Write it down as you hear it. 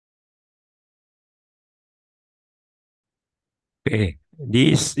Okay,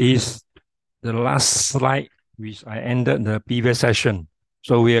 this is the last slide which I ended the previous session.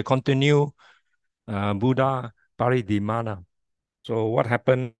 So we will continue Buddha Parinibbāna. So what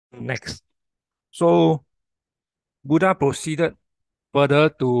happened next? So Buddha proceeded further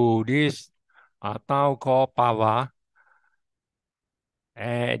to this town called Pava.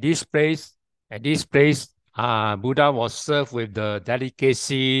 At this place, Buddha was served with the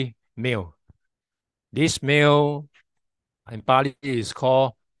delicacy meal. This meal in Pali is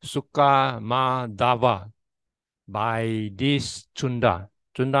called Sukha Madhava by this Chunda.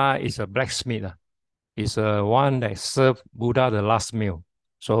 Chunda is a blacksmith. It's one that served Buddha the last meal.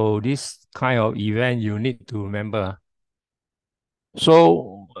 So this kind of event you need to remember.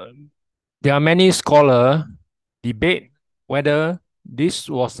 So there are many scholars debate whether this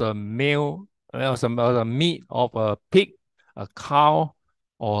was a meal, was a meat of a pig, a cow,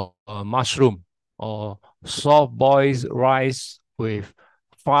 or a mushroom, or soft boiled rice with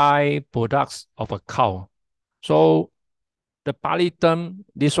 5 products of a cow. So the Pali term,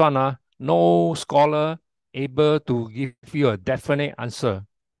 this one, no scholar able to give you a definite answer.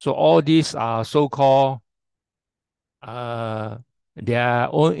 So all these are so-called their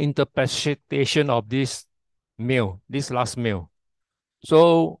own interpretation of this meal, this last meal.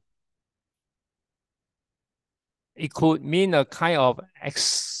 So it could mean a kind of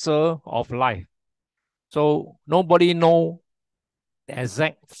excerpt of life. So nobody know the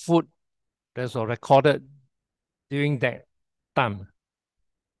exact food that's recorded during that time.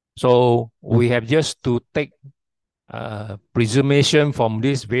 So we have just to take presumption from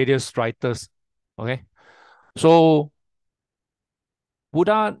these various writers. Okay, so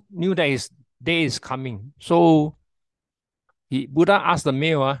Buddha knew that his day is coming. So Buddha asked the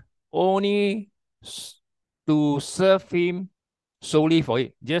male only to serve him solely for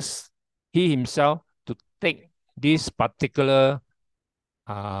it. Just he himself to take this particular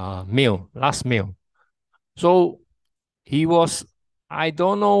meal, last meal. So he was, I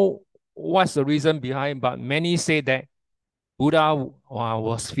don't know what's the reason behind, but many say that Buddha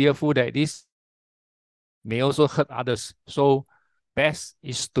was fearful that this may also hurt others. So best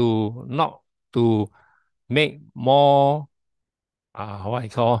is to not to make more what I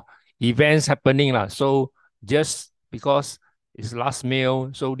call events happening. So just because it's last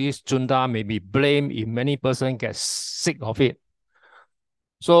meal, so this Chunda may be blamed if many person get sick of it.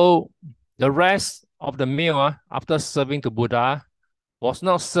 So the rest of the meal after serving to Buddha was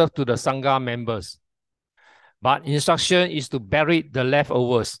not served to the Sangha members, but instruction is to bury the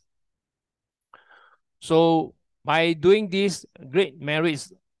leftovers. So by doing this, great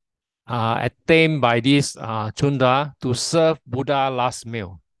merits attained by this Chunda to serve Buddha last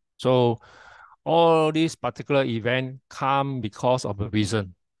meal. So all these particular events come because of a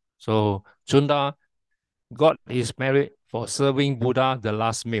reason. So Chunda got his merit for serving Buddha the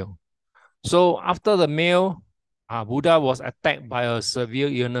last meal. So after the meal, Buddha was attacked by a severe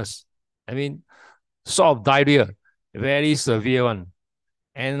illness. I mean, sort of diarrhea, very severe one.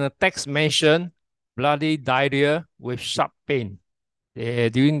 And the text mentioned bloody diarrhea with sharp pain.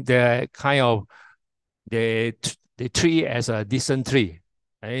 During the kind of, they treat it as a dysentery.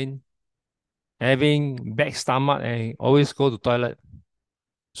 And having bad stomach and always go to toilet.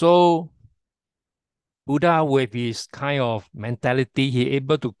 So Buddha, with his kind of mentality, he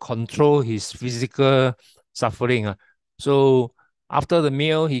able to control his physical suffering. So after the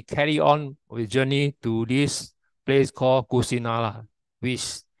meal, he carry on with journey to this place called Kusinala,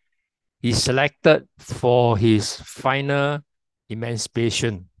 which he selected for his final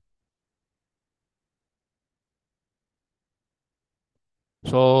emancipation.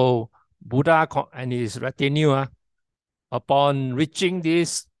 So Buddha and his retinue, upon reaching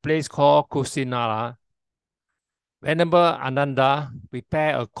this place called Kusinala, Venerable Ananda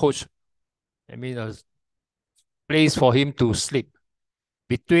prepared a coach, I mean a place for him to sleep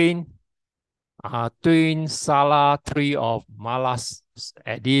between twin Sala tree of Malas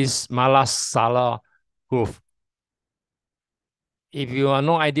at this Malas Sala Grove. If you have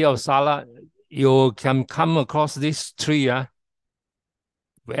no idea of Sala, you can come across this tree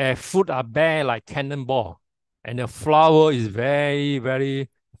where fruit are bare like cannonball, and the flower is very, very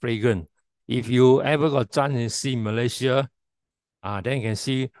fragrant. If you ever got chance to see Malaysia, then you can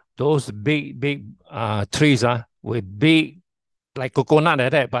see those big, big trees with big, like coconut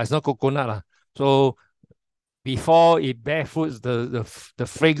like that, but it's not coconut. So before it bear fruits, the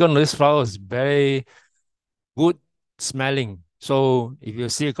fragrance of this flower is very good smelling. So if you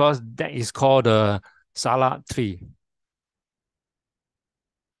see across, that is called the salad tree.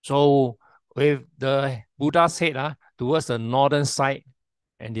 So with the Buddha's head towards the northern side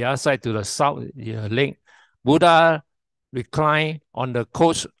and the other side to the south, the lake, Buddha recline on the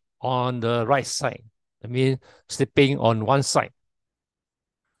coach on the right side. I mean, sleeping on one side.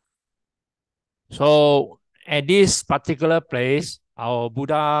 So at this particular place, our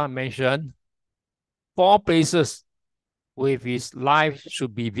Buddha mentioned 4 places with his life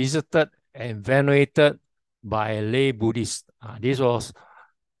should be visited and venerated by lay Buddhists. This was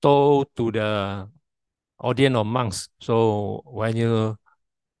told to the audience of monks. So when you,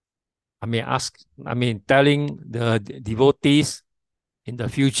 telling the devotees in the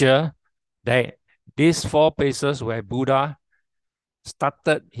future that these 4 places where Buddha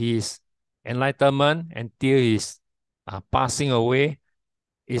started his enlightenment until his passing away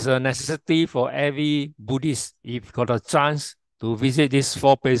is a necessity for every Buddhist if got a chance to visit these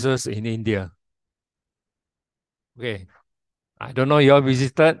 4 places in India. Okay, I don't know you all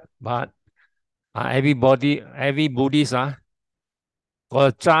visited, but every Buddhist got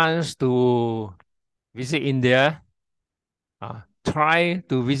a chance to visit India, try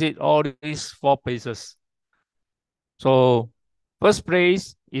to visit all these 4 places. So first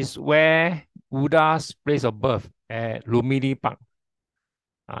place is where Buddha's place of birth at Lumini Park.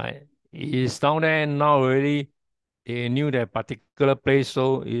 It is down there now already. They knew that particular place,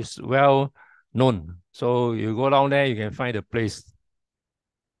 so it's well known. So you go down there, you can find the place.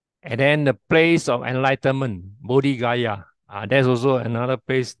 And then the place of enlightenment, Bodhigaya. There's also another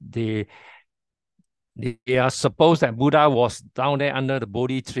place. They are supposed that Buddha was down there under the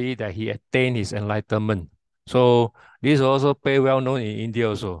Bodhi tree that he attained his enlightenment. So this is also very well known in India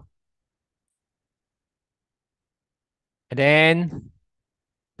also. And then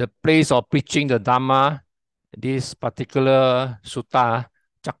the place of preaching the Dhamma, this particular sutta,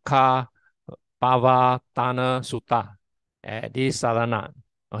 Chakka Pavatana Sutta, at this sadhana.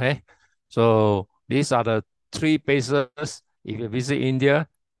 Okay, so these are the 3 places if you visit India,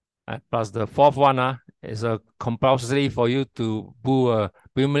 plus the 4th one is a compulsory for you to do a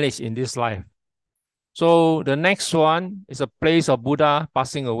pilgrimage in this life. So the next one is a place of Buddha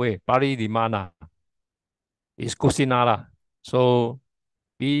passing away, Parinibbāna. It's Kusinara. So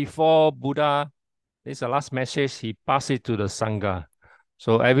before Buddha, this is the last message, he passed it to the Sangha.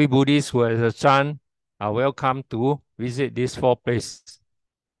 So every Buddhist who has a chance are welcome to visit these 4 places.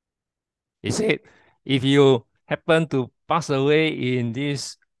 He said, if you happen to pass away in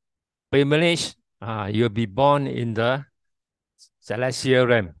this pilgrimage, you'll be born in the celestial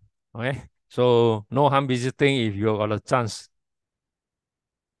realm. Okay, so no harm visiting if you got a chance.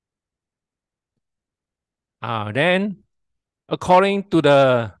 Then, according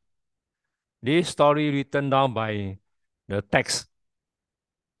to this story written down by the text,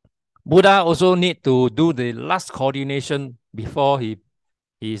 Buddha also need to do the last coordination before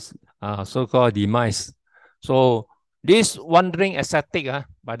his so-called demise. So this wandering ascetic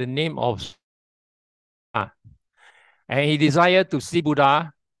by the name of and he desired to see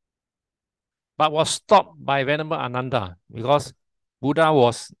Buddha, but was stopped by Venerable Ananda because Buddha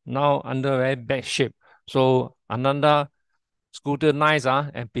was now under very bad shape. So Ananda scrutinized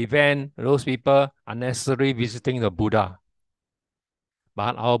and prevent those people unnecessarily visiting the Buddha.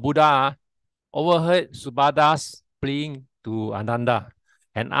 But our Buddha overheard Subhada's pleading to Ananda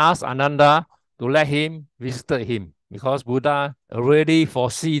and asked Ananda to let him visit him because Buddha already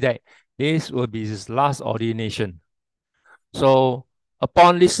foresee that this will be his last ordination. So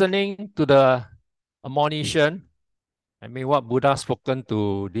upon listening to the admonition, what Buddha spoken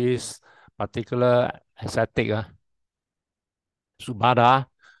to this particular ascetic, Subhada,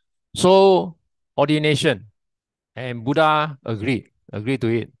 so ordination, and Buddha agreed to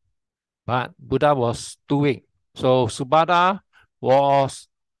it. But Buddha was too weak. So Subhada was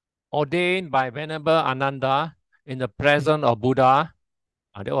ordained by Venerable Ananda in the presence of Buddha.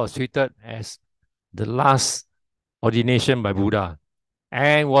 That was treated as the last ordination by Buddha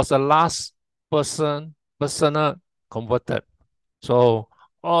and was the last personal converted. So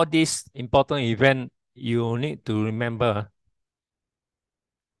all these important events you need to remember.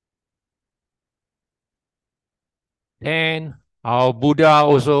 And our Buddha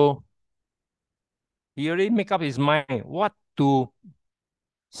also, he already make up his mind what to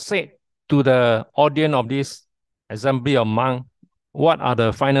say to the audience of this assembly of monks. What are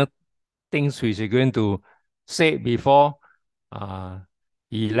the final things which he's going to say before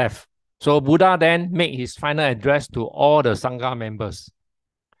he left? So Buddha then made his final address to all the Sangha members.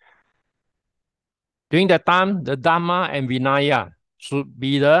 During that time, the Dhamma and Vinaya should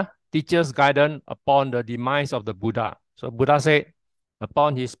be the teacher's guidance upon the demise of the Buddha. So Buddha said,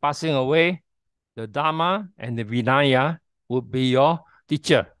 upon his passing away, the Dhamma and the Vinaya would be your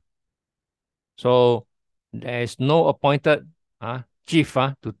teacher. So there is no appointed chief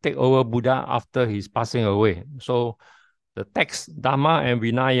to take over Buddha after his passing away. So the text Dhamma and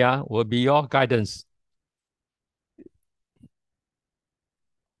Vinaya will be your guidance.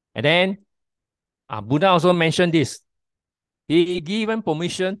 And then Buddha also mentioned this. He given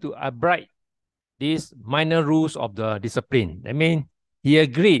permission to abide these minor rules of the discipline. I mean, he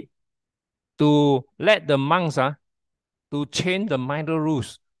agreed to let the monks to change the minor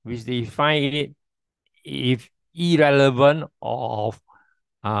rules, which they find it if irrelevant or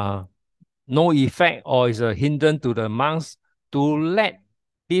of no effect or is a hindrance to the monks, to let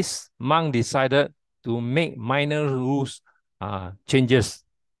this monk decided to make minor rules changes.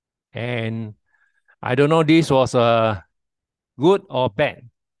 And I don't know this was good or bad,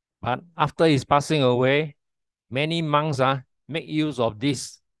 but after his passing away, many monks make use of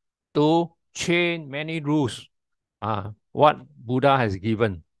this to change many rules what Buddha has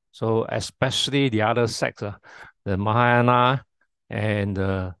given. So especially the other sects, the Mahayana and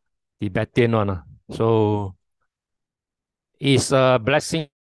the Tibetan one. So it's a blessing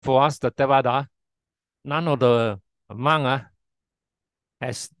for us, the Theravada. None of the monk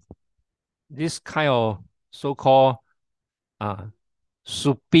has this kind of so-called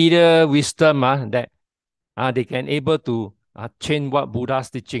superior wisdom that they can able to change what Buddha's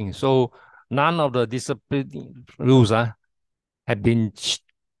teaching. So none of the discipline rules have been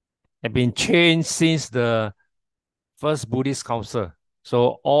changed since the first Buddhist council.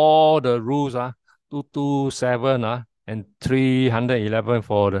 So all the rules 227 and 311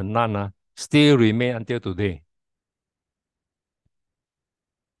 for the nun still remain until today.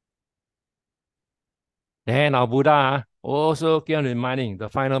 Then our Buddha also kept reminding the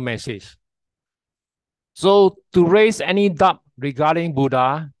final message. So to raise any doubt regarding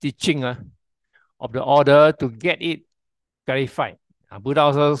Buddha teaching of the order, to get it clarified, Buddha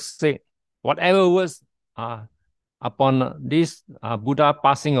also said, whatever words upon this Buddha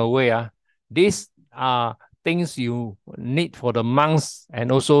passing away, these are things you need for the monks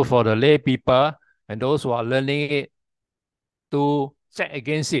and also for the lay people and those who are learning it to check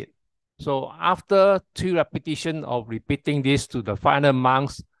against it. So after 2 repetitions of repeating this to the 500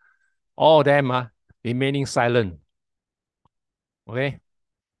 monks, all of them are remaining silent. Okay?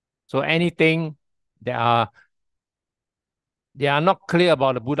 So anything they are not clear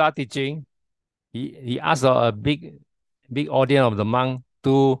about the Buddha teaching, he asked a big audience of the monk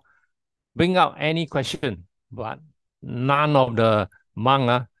to bring out any question, but none of the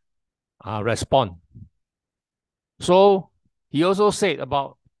monk respond. So he also said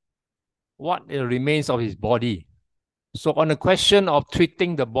about what remains of his body. So on the question of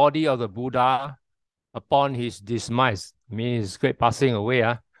treating the body of the Buddha upon his demise, means his great passing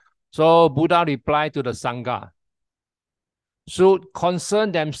away, so Buddha replied to the Sangha, should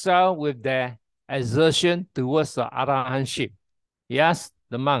concern themselves with their exertion towards the arahantship. He asked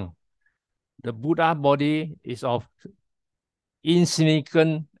the monk, the Buddha body is of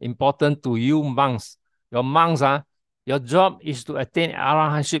insignificant importance to you monks. Your monks, your job is to attain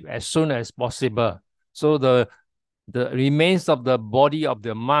arahantship as soon as possible. So the remains of the body of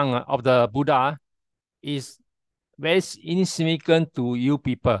the monk, of the Buddha, is very insignificant to you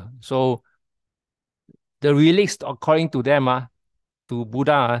people. So the relics, according to them, to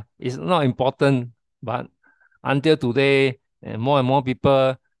Buddha, is not important. But until today, more and more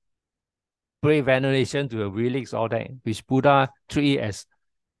people pay veneration to the relics, all that, which Buddha treat as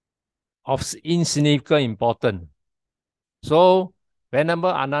of insignificant importance. So Venerable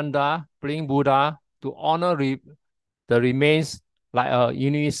Ananda bring Buddha to honor the remains like a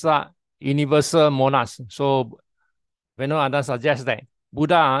universal monarch. So Venerable Ananda suggests that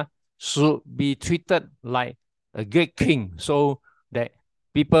Buddha should be treated like a great king, so that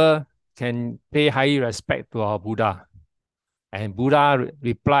people can pay high respect to our Buddha. And Buddha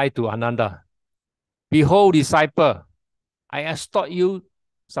replied to Ananda, behold, disciple, I exhort you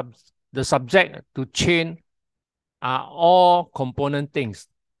the subject to change all component things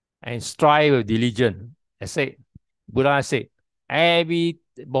and strive with diligence. Buddha said,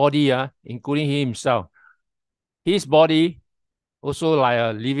 everybody, including himself, his body also like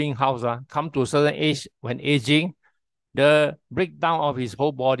a living house, come to a certain age, when aging, the breakdown of his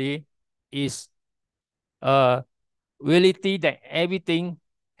whole body is a reality that everything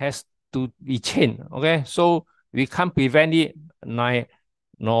has to be changed. Okay, so we can't prevent it,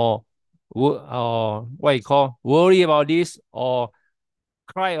 what you call, worry about this or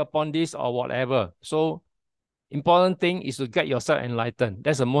cry upon this or whatever. So important thing is to get yourself enlightened.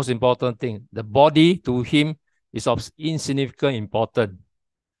 That's the most important thing. The body to him is of insignificant importance.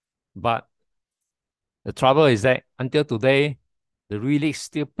 But the trouble is that until today, the relics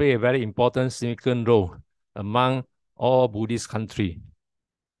still play a very important, significant role among all Buddhist countries.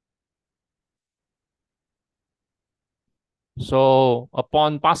 So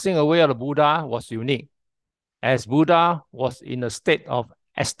upon passing away of the Buddha was unique, as Buddha was in a state of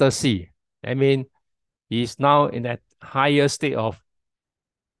ecstasy. I mean, he's now in that higher state of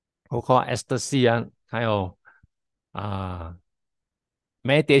we call ecstasy, kind of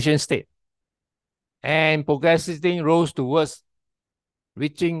meditation state. And progressively rose towards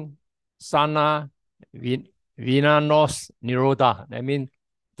reaching Sana Vinanos Nirodha. I mean,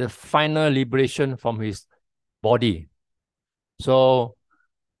 the final liberation from his body. So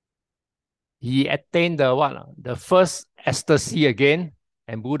he attained the first ecstasy again,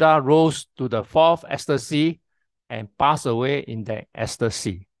 and Buddha rose to the fourth ecstasy and passed away in the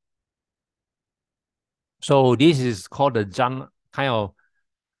ecstasy. So this is called the jhana, kind of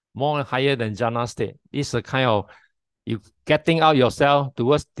more higher than jhana state. It's a kind of you getting out yourself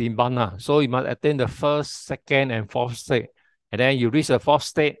towards Nibbāna. So you must attain the first, second, and fourth state. And then you reach the fourth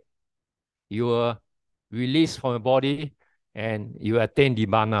state, you will release from your body and you attain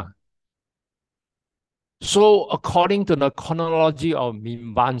Nibbāna. So according to the chronology of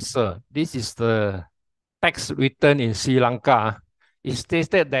Mimbansa, this is the text written in Sri Lanka. It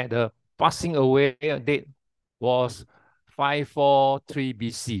stated that the passing away date was 543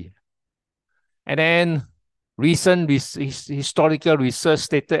 BC. And then recent historical research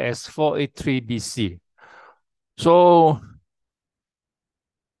stated as 483 BC. So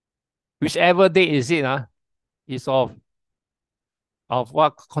whichever date is it, is of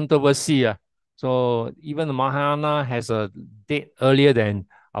what controversy. So even the Mahayana has a date earlier than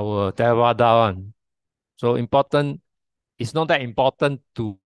our Theravada one. So important, it's not that important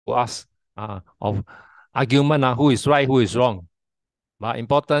to us of argument who is right, who is wrong. But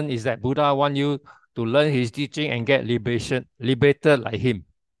important is that Buddha wants you to learn his teaching and get liberated like him.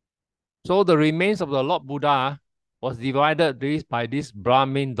 So the remains of the Lord Buddha was divided by this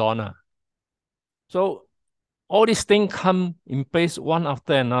Brahmin Dona. So all these things come in place one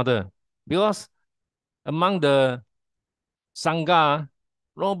after another, because among the Sangha,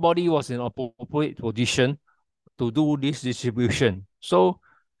 nobody was in appropriate position to do this distribution. So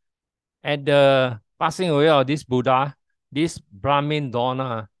at the passing away of this Buddha, this Brahmin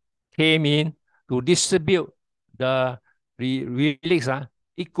Dona came in to distribute the relics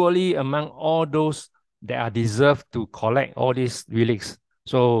equally among all those that are deserved to collect all these relics.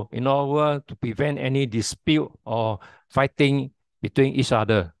 So in order to prevent any dispute or fighting between each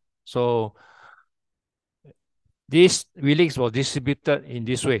other. So these relics were distributed in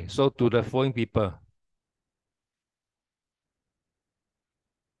this way, so to the following people.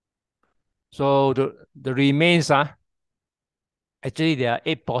 So the remains actually there are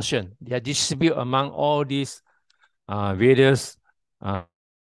 8 portions. They are distributed among all these various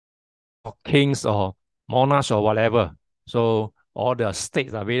kings or monarchs or whatever. So all the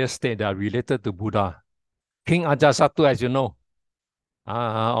states, various states that are related to Buddha. King Ajasattu, as you know,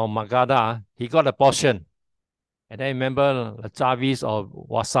 or Magadha, he got a portion. And then remember the Chavis of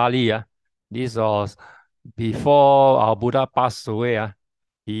Wasali, this was before our Buddha passed away.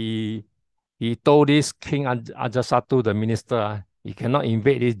 He told this King Ajasattu, the minister, he cannot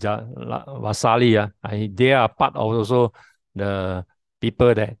invade this Vasali. They are part of also the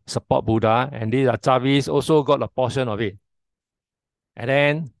people that support Buddha, and these Chavis also got a portion of it. And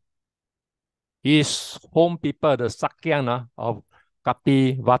then his home people, the Sakyang of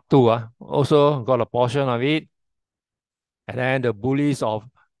Kapi Vatu, also got a portion of it. And then the bullies of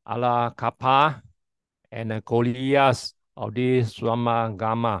Ala Kapa and the Koliyas of this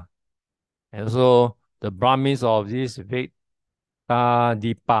Swamagama. And also the Brahmins of this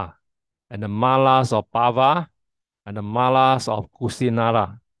Dipa, and the Malas of Pava, and the Malas of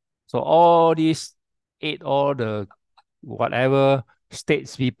Kusinara. So all these 8, all the whatever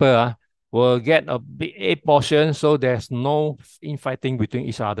states people will get a big 8 portion, so there's no infighting between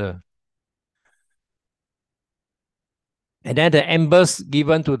each other. And then the embers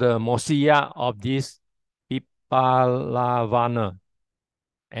given to the Mosiya of this Pipalavana.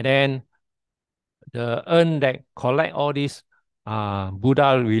 And then the urn that collect all these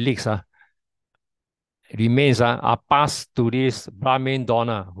Buddha relics remains are passed to this Brahmin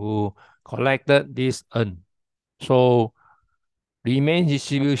Dona who collected this urn. So remain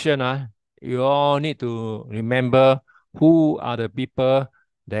distribution, you all need to remember who are the people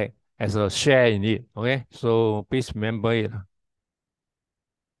that has a share in it. Okay, so please remember it.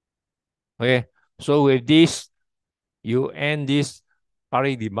 Okay, so with this, you end this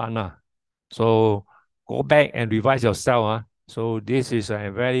Parinibbāna. So go back and revise yourself. So this is a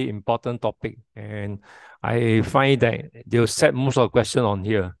very important topic, and I find that they'll set most of the questions on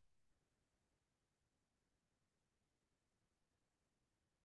here.